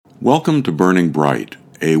Welcome to Burning Bright,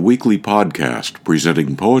 a weekly podcast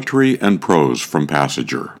presenting poetry and prose from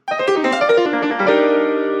Passager.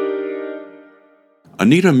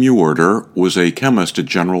 Anita Mewhirter was a chemist at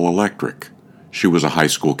General Electric. She was a high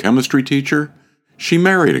school chemistry teacher. She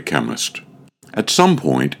married a chemist. At some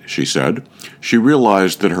point, she said, she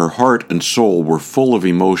realized that her heart and soul were full of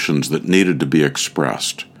emotions that needed to be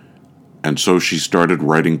expressed. And so she started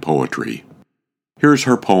writing poetry. Here's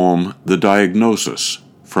her poem, The Diagnosis,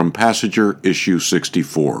 from Passager, issue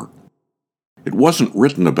 64. It wasn't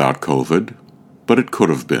written about COVID, but it could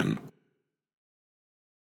have been.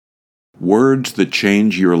 Words that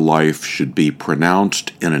change your life should be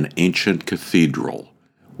pronounced in an ancient cathedral,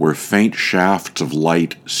 where faint shafts of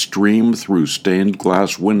light stream through stained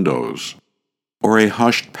glass windows, or a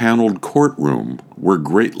hushed paneled courtroom where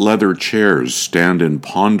great leather chairs stand in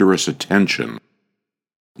ponderous attention,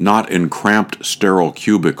 not in cramped sterile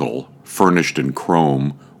cubicle furnished in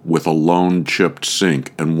chrome with a lone chipped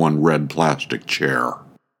sink and one red plastic chair.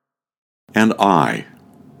 And I,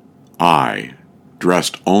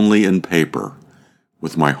 dressed only in paper,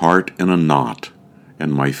 with my heart in a knot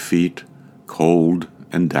and my feet cold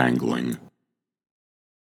and dangling.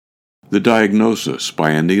 The Diagnosis by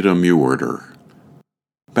Anita Mewhirter.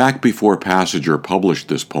 Back before Passager published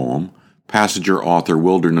this poem, Passager author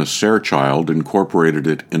Wilderness Sairchild incorporated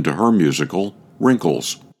it into her musical,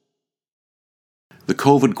 Wrinkles. The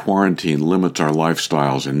COVID quarantine limits our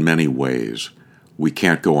lifestyles in many ways. We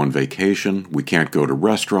can't go on vacation, we can't go to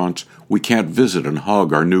restaurants, we can't visit and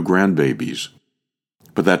hug our new grandbabies.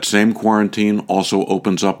 But that same quarantine also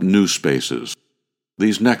opens up new spaces.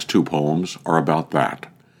 These next two poems are about that.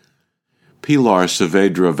 Pilar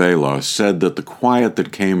Saavedra Vela said that the quiet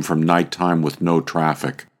that came from nighttime with no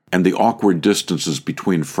traffic and the awkward distances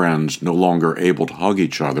between friends no longer able to hug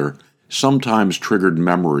each other sometimes triggered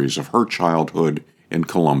memories of her childhood in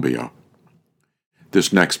Colombia.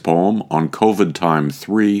 This next poem, On COVID Time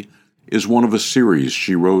 3, is one of a series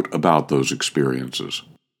she wrote about those experiences.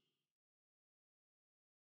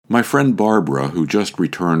 My friend Barbara, who just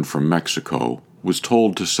returned from Mexico, was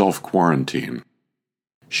told to self-quarantine.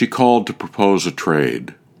 She called to propose a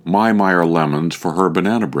trade, my Meyer lemons for her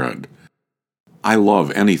banana bread. I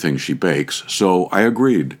love anything she bakes, so I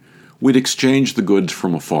agreed. We'd exchange the goods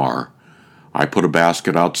from afar. I put a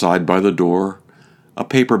basket outside by the door, a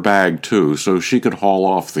paper bag too, so she could haul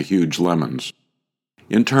off the huge lemons.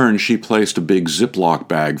 In turn, she placed a big Ziploc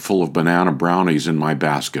bag full of banana brownies in my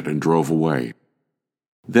basket and drove away.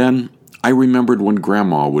 Then, I remembered when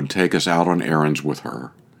Grandma would take us out on errands with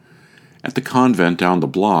her. At the convent down the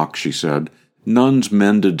block, she said, nuns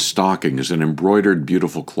mended stockings and embroidered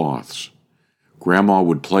beautiful cloths. Grandma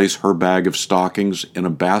would place her bag of stockings in a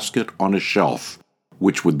basket on a shelf,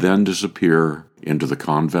 which would then disappear into the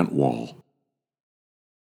convent wall.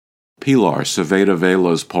 Pilar Saavedra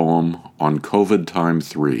Vela's poem On COVID Time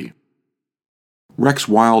 3. Rex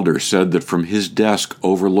Wilder said that from his desk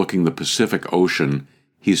overlooking the Pacific Ocean,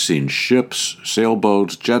 he's seen ships,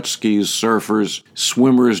 sailboats, jet skis, surfers,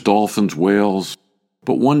 swimmers, dolphins, whales.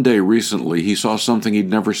 But one day recently he saw something he'd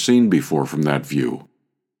never seen before from that view.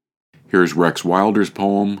 Here's Rex Wilder's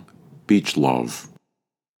poem, Beach Love.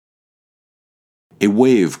 A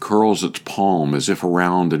wave curls its palm as if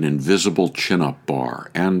around an invisible chin-up bar,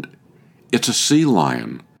 and it's a sea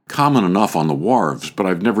lion, common enough on the wharves, but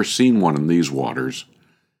I've never seen one in these waters.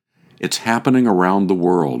 It's happening around the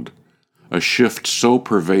world, a shift so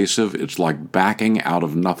pervasive it's like backing out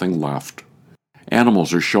of nothing left.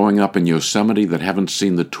 Animals are showing up in Yosemite that haven't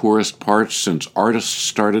seen the tourist parts since artists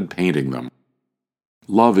started painting them.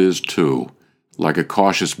 Love is, too, like a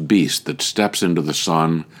cautious beast that steps into the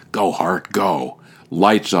sun, go heart, go,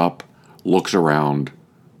 lights up, looks around,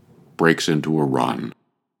 breaks into a run.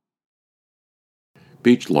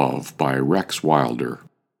 Beach Love by Rex Wilder.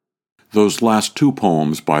 Those last two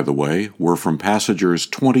poems, by the way, were from Passager's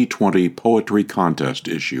 2020 Poetry Contest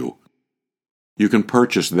issue. You can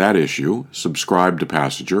purchase that issue, subscribe to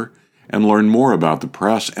Passager, and learn more about the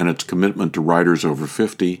press and its commitment to writers over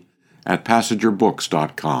 50 at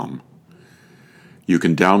PassagerBooks.com. You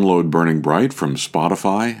can download Burning Bright from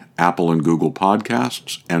Spotify, Apple and Google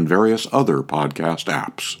Podcasts, and various other podcast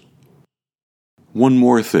apps. One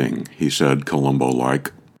more thing, he said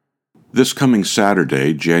Columbo-like. This coming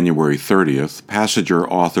Saturday, January 30th, Passager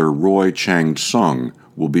author Roy Chang-Sung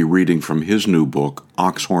will be reading from his new book,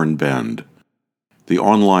 Oxhorn Bend. The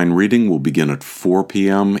online reading will begin at 4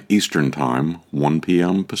 p.m. Eastern Time, 1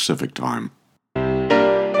 p.m. Pacific Time.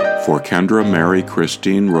 For Kendra, Mary,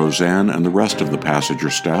 Christine, Roseanne, and the rest of the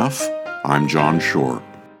Passager staff, I'm John Shore.